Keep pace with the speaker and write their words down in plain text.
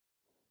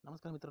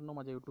नमस्कार मित्रांनो,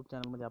 माझ्या यूट्यूब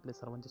चॅनलमध्ये आपले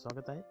सर्वांचे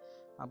स्वागत आहे.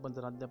 आपण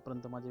जर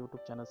अद्यापर्यंत माझे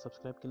यूट्यूब चॅनल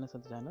सबस्क्राईब केले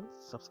नसेल तर चॅनल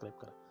सबस्क्राईब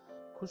करा.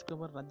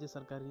 खुशखबर, राज्य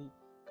सरकारी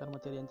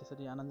कर्मचारी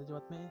यांच्यासाठी आनंदाची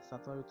बातमी आहे.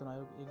 7वा वेतन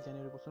आयोग 1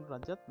 जानेवारीपासून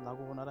राज्यात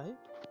लागू होणार आहे.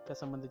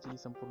 त्यासंबंधीची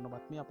संपूर्ण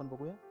बातमी आपण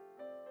बघूया.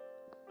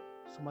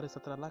 सुमारे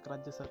 17 लाख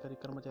राज्य सरकारी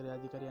कर्मचारी,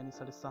 अधिकारी आणि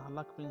 6.5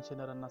 लाख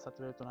पेन्शनरांना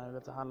 7व्या वेतन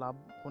आयोगाचा हा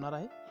लाभ होणार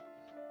आहे.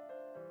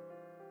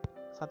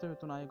 7व्या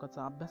वेतन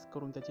आयोगाचा अभ्यास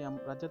करून त्याची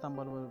राज्यात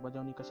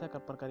अंमलबजावणी कशा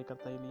प्रकारे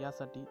करता येईल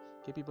यासाठी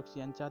के.पी. बक्षी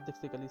यांच्या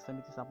अध्यक्षतेखाली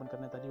समिती स्थापन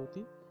करण्यात आली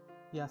होती.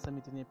 या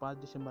समितीने 5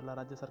 डिसेंबरला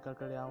राज्य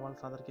सरकारकडे अहवाल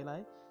सादर केला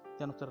आहे.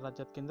 त्यानुसार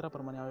राज्यात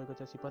केंद्राप्रमाणे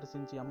आयोगाच्या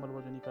शिफारसींची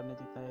अंमलबजावणी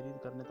करण्याची तयारी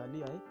करण्यात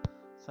आली आहे.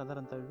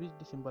 साधारणतः 20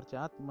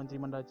 डिसेंबरच्या आत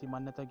मंत्रिमंडळाची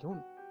मान्यता घेऊन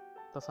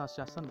तसा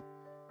शासन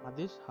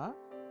आदेश हा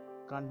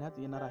काढण्यात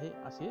येणार आहे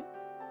असे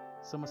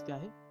समजते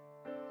आहे.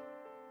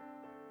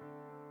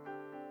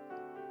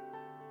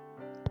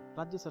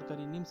 राज्य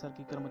सरकारी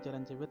निमसरकारी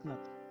कर्मचाऱ्यांच्या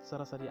वेतनात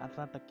सरासरी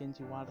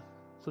 18% वाढ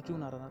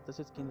सुचविणारा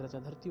तसेच केंद्राच्या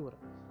धर्तीवर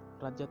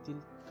राज्यातील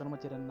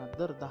कर्मचाऱ्यांना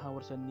दर 10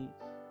 वर्षांनी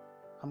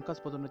हमखास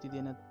पदोन्नती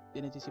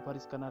देण्याची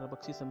शिफारस करणारा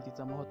बक्षी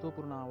समितीचा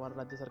महत्त्वपूर्ण अहवाल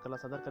राज्य सरकारला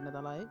सादर करण्यात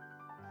आला आहे.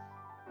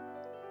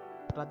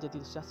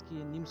 राज्यातील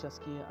शासकीय,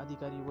 निमशासकीय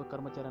अधिकारी व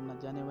कर्मचाऱ्यांना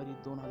जानेवारी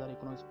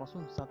 2019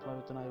 पासून 7वा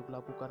वेतन आयोग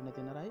लागू करण्यात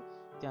येणार आहे.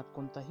 त्यात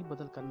कोणताही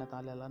बदल करण्यात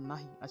आलेला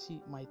नाही अशी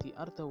माहिती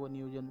अर्थ व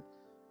नियोजन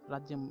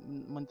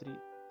राज्यमंत्री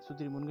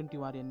सुधीर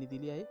मुनगंटीवार यांनी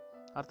दिली आहे.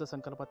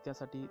 अर्थसंकल्पात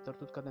त्यासाठी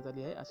तरतूद करण्यात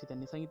आली आहे असे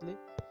त्यांनी सांगितले.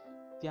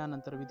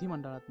 त्यानंतर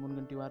विधिमंडळात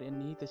मुनगंटीवार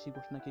यांनीही तशी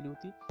घोषणा केली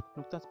होती.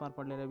 नुकताच पार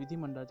पडलेल्या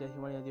विधिमंडळाच्या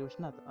हिवाळी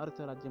अधिवेशनात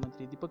अर्थ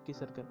राज्यमंत्री दीपक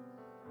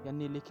केसरकर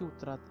यांनी लेखी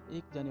उत्तरात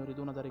 1 जानेवारी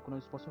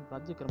 2019 पासून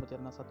राज्य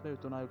कर्मचाऱ्यांना 7व्या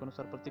वेतन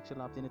आयोगानुसार प्रत्यक्ष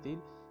लाभ देण्यात येईल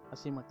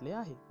असे म्हटले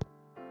आहे.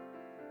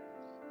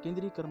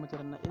 केंद्रीय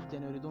कर्मचाऱ्यांना 1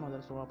 जानेवारी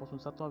 2016 पासून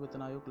 7वा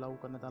वेतन आयोग लागू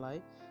करण्यात आला आहे.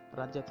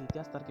 राज्यातही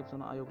त्याच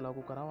तारखेपासून आयोग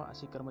लागू करावा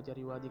अशी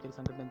कर्मचारी व अधिकारी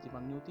संघटनांची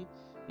मागणी होती.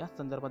 याच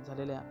संदर्भात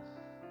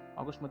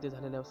ऑगस्टमध्ये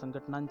झालेल्या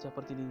संघटनांच्या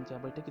प्रतिनिधींच्या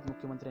बैठकीत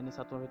मुख्यमंत्र्यांनी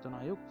 7वा वेतन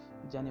आयोग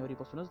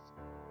जानेवारीपासूनच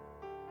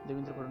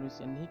देवेंद्र फडणवीस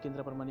यांनीही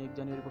केंद्राप्रमाणे 1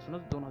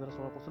 जानेवारीपासूनच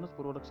 2016 पासूनच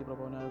पूर्वलक्षी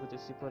प्रभावाने आयोगाची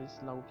शिफारस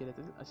लागू केल्यात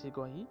येईल अशी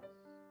ग्वाही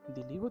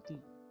दिली होती.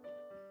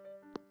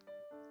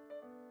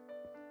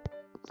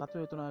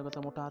 7व्या वेतन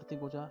आयोगाचा मोठा आर्थिक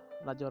बोजा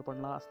राज्यावर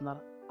पडला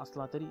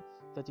असला तरी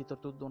त्याची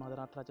तरतूद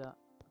 2018च्या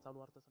चालू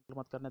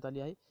अर्थसंकल्पात करण्यात आली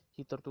आहे.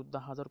 ही तरतूद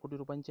 10,000 कोटी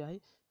रुपयांची आहे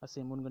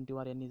असे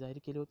मुनगंटीवार यांनी जाहीर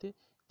केले होते.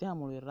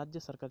 त्यामुळे राज्य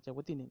सरकारच्या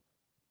वतीने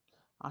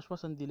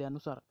आश्वासन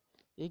दिल्यानुसार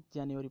 1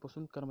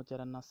 जानेवारीपासून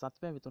कर्मचाऱ्यांना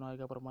 7व्या वेतन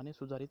आयोगाप्रमाणे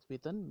सुधारित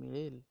वेतन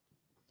मिळेल.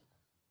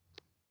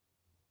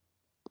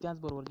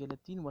 त्याचबरोबर गेल्या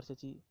 3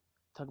 वर्षाची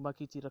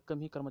थकबाकीची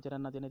रक्कमही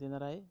कर्मचाऱ्यांना देण्यात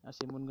येणार आहे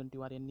असे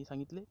मुनगंटीवार यांनी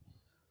सांगितले.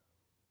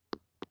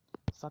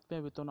 7व्या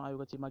वेतन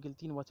आयोगाची मागील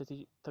 3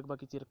 वर्षाची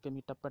थकबाकीची रक्कम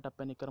ही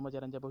टप्प्याटप्प्याने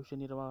कर्मचाऱ्यांच्या भविष्य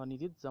निर्वाह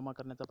निधीत जमा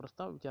करण्याचा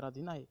प्रस्ताव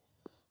विचाराधीन आहे.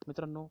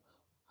 मित्रांनो,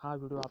 हा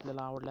व्हिडिओ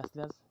आपल्याला आवडला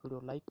असल्यास व्हिडिओ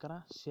लाईक करा,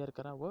 शेअर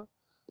करा व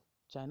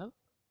चॅनल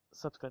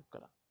सबस्क्राईब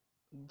करा.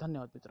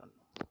 धन्यवाद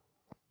मित्रांनो.